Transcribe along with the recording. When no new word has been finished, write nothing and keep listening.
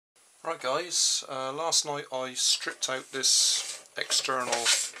Right guys, last night I stripped out this external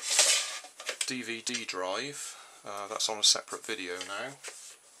DVD drive, that's on a separate video now.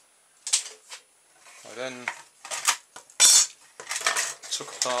 I then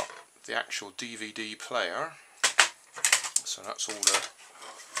took apart the actual DVD player, so that's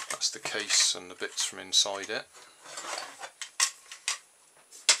the case and the bits from inside it.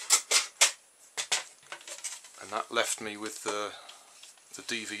 And that left me with the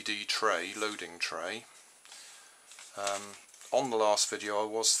DVD tray, loading tray. On the last video I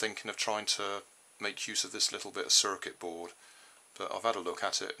was thinking of trying to make use of this little bit of circuit board, but I've had a look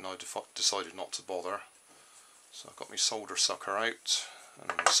at it and I decided not to bother. So I've got my solder sucker out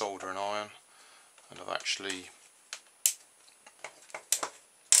and my soldering iron, and I've actually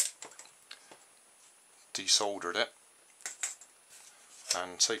desoldered it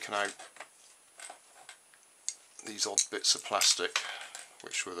and taken out these odd bits of plastic,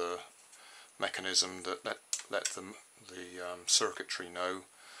 which were the mechanism that let the circuitry know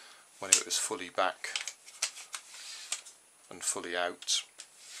when it was fully back and fully out.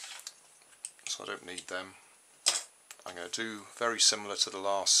 So I don't need them. I'm going to do very similar to the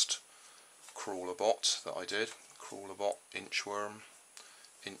last CrawlerBot that I did, CrawlerBot InchWorm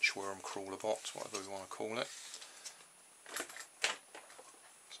CrawlerBot, whatever we want to call it.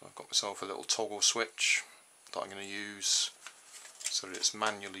 So I've got myself a little toggle switch that I'm going to use so that it's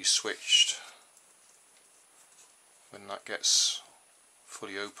manually switched. When that gets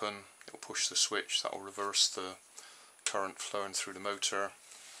fully open, it will push the switch, that will reverse the current flowing through the motor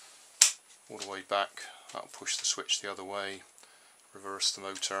all the way back. That will push the switch the other way, reverse the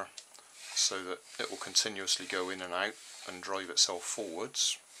motor, so that it will continuously go in and out and drive itself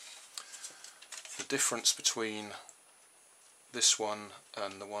forwards. The difference between this one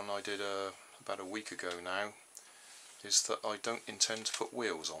and the one I did about a week ago now is that I don't intend to put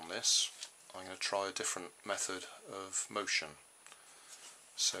wheels on this. I'm going to try a different method of motion,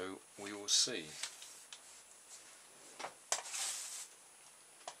 so we will see.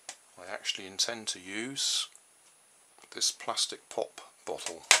 I actually intend to use this plastic pop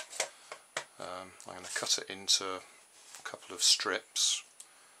bottle. I'm going to cut it into a couple of strips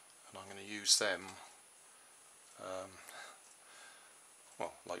and I'm going to use them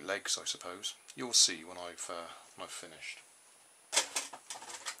well, like legs I suppose. You'll see when I've finished.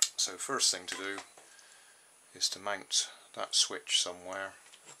 So first thing to do is to mount that switch somewhere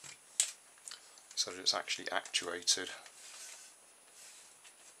so that it's actually actuated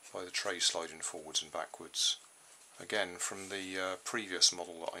by the tray sliding forwards and backwards. Again, from the previous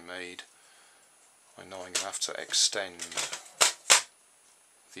model that I made, I know I'm going to have to extend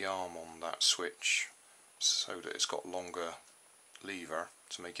the arm on that switch so that it's got longer lever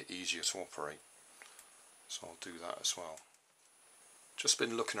to make it easier to operate. So I'll do that as well. Just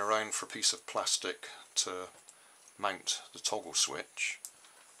been looking around for a piece of plastic to mount the toggle switch,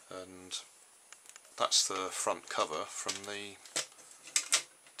 and that's the front cover from the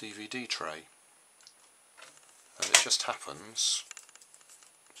DVD tray. And it just happens,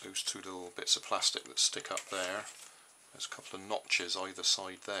 those two little bits of plastic that stick up there, there's a couple of notches either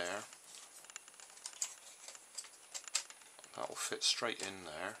side there. That will fit straight in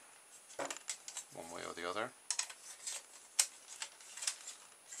there, one way or the other.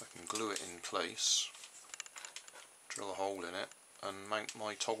 I can glue it in place, drill a hole in it and mount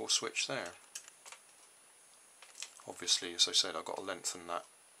my toggle switch there. Obviously, as I said, I've got to lengthen that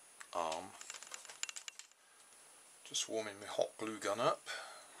arm. Just warming my hot glue gun up,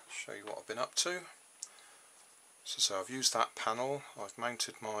 show you what I've been up to. So I've used that panel, I've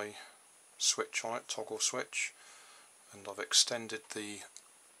mounted my switch on it, toggle switch, and I've extended the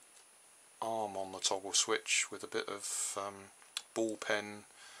arm on the toggle switch with a bit of ball pen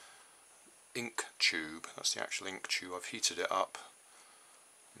ink tube. That's the actual ink tube. I've heated it up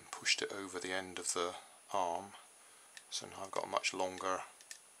and pushed it over the end of the arm, so now I've got a much longer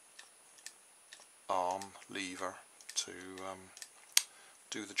arm lever to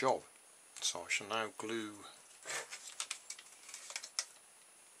do the job. So I shall now glue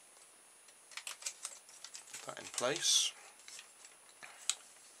that in place,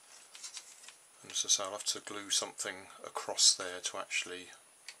 and as I say, I'll have to glue something across there to actually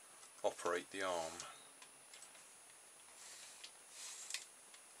operate the arm,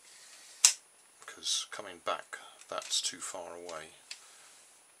 because coming back that's too far away.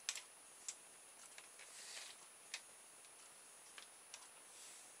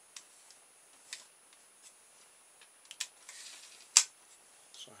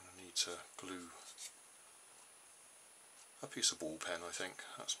 So I need to glue a piece of ball pen, I think,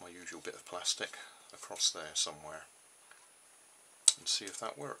 that's my usual bit of plastic, across there somewhere. and see if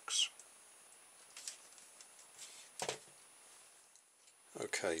that works.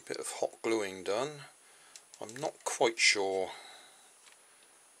 Okay, bit of hot gluing done. I'm not quite sure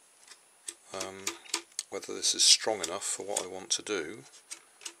whether this is strong enough for what I want to do,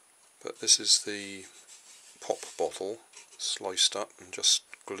 but this is the pop bottle sliced up and just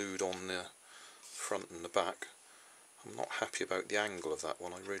glued on the front and the back. I'm not happy about the angle of that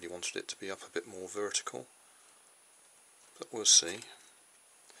one. I really wanted it to be up a bit more vertical, but we'll see.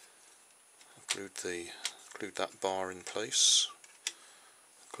 I've glued that bar in place,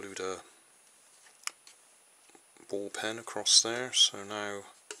 glued a ball pen across there, so now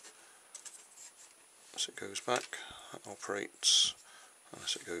as it goes back that operates, and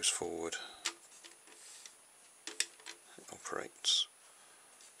as it goes forward it operates.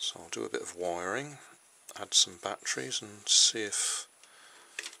 So I'll do a bit of wiring, add some batteries and see if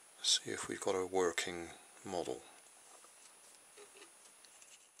we've got a working model.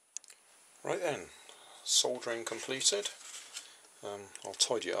 Right then, soldering completed. I'll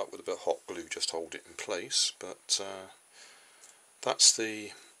tidy it up with a bit of hot glue just to hold it in place, but that's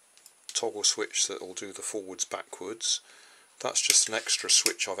the toggle switch that will do the forwards backwards. That's just an extra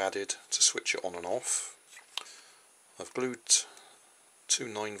switch I've added to switch it on and off. I've glued two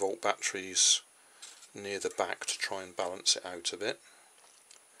 9-volt batteries near the back to try and balance it out a bit.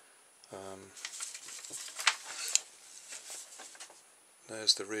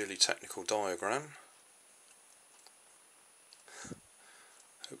 There's the really technical diagram.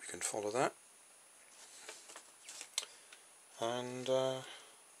 Hope you can follow that. And I'll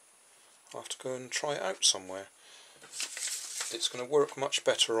have to go and try it out somewhere. It's going to work much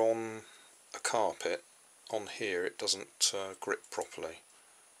better on a carpet. On here it doesn't grip properly.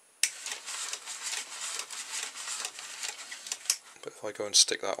 But if I go and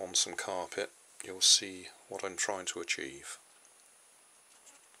stick that on some carpet, you'll see what I'm trying to achieve.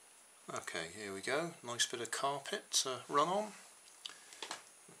 Okay, here we go. Nice bit of carpet to run on.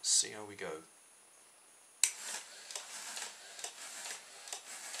 Let's see how we go.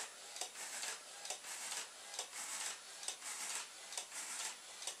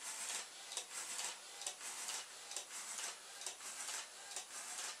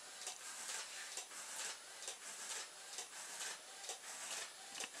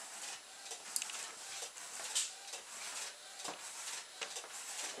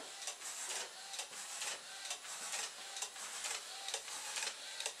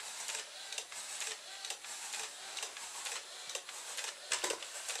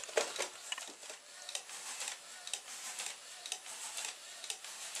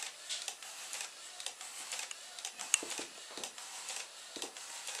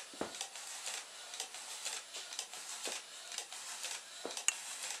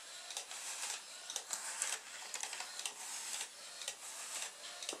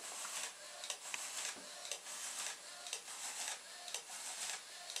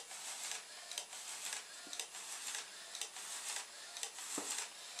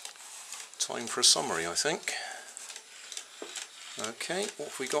 Time for a summary, I think. Okay, what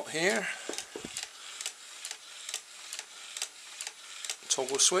have we got here?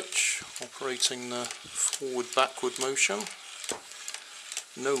 Toggle switch operating the forward-backward motion.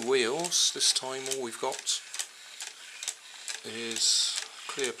 No wheels. This time all we've got is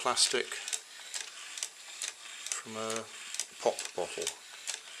clear plastic from a pop bottle,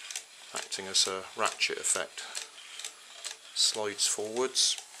 acting as a ratchet effect. Slides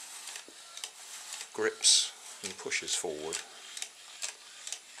forwards, grips and pushes forward.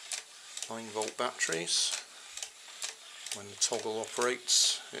 9-volt batteries. When the toggle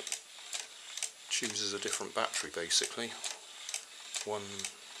operates, it chooses a different battery basically. One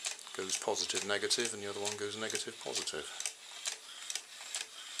goes positive negative and the other one goes negative positive.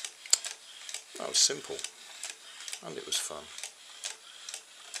 That was simple and it was fun.